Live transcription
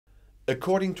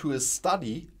According to a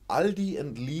study, Aldi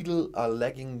and Lidl are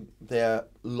lagging their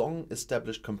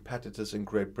long-established competitors in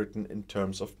Great Britain in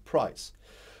terms of price.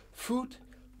 Food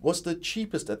was the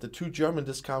cheapest at the two German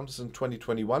discounters in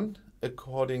 2021,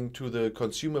 according to the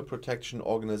consumer protection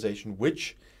organization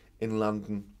Which in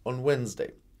London on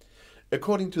Wednesday.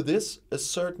 According to this, a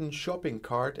certain shopping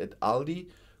cart at Aldi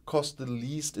cost the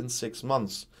least in 6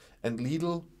 months, and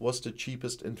Lidl was the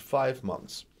cheapest in 5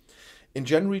 months. In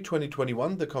January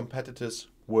 2021, the competitors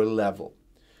were level.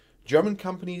 German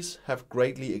companies have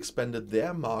greatly expanded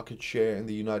their market share in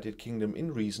the United Kingdom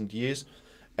in recent years,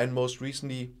 and most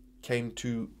recently came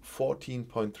to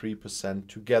 14.3%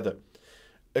 together.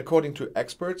 According to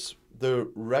experts, the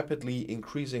rapidly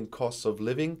increasing costs of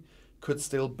living could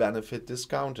still benefit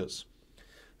discounters.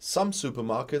 Some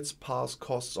supermarkets pass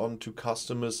costs on to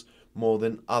customers more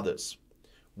than others,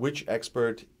 which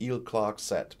expert Il Clark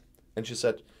said. And she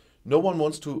said, "No one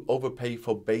wants to overpay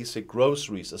for basic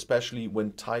groceries, especially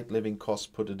when tight living costs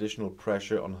put additional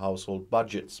pressure on household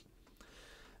budgets."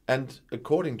 And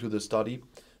according to the study,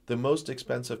 the most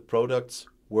expensive products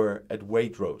were at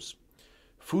Waitrose.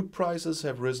 Food prices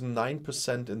have risen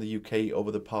 9% in the UK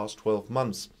over the past 12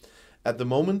 months. At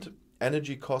the moment,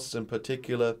 energy costs in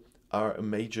particular are a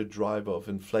major driver of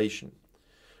inflation.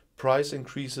 Price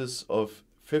increases of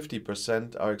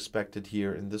 50% are expected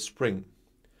here in the spring,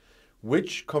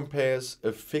 which compares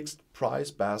a fixed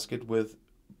price basket with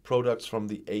products from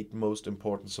the 8 most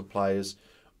important suppliers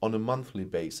on a monthly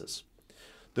basis.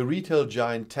 The retail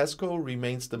giant Tesco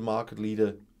remains the market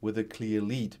leader with a clear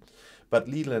lead, but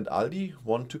Lidl and Aldi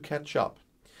want to catch up.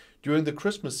 During the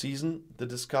Christmas season, the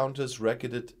discounters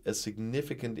recorded a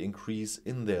significant increase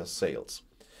in their sales.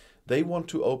 They want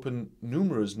to open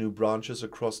numerous new branches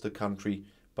across the country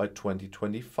by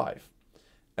 2025.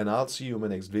 And I'll see you in my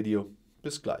next video.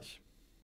 Bis gleich.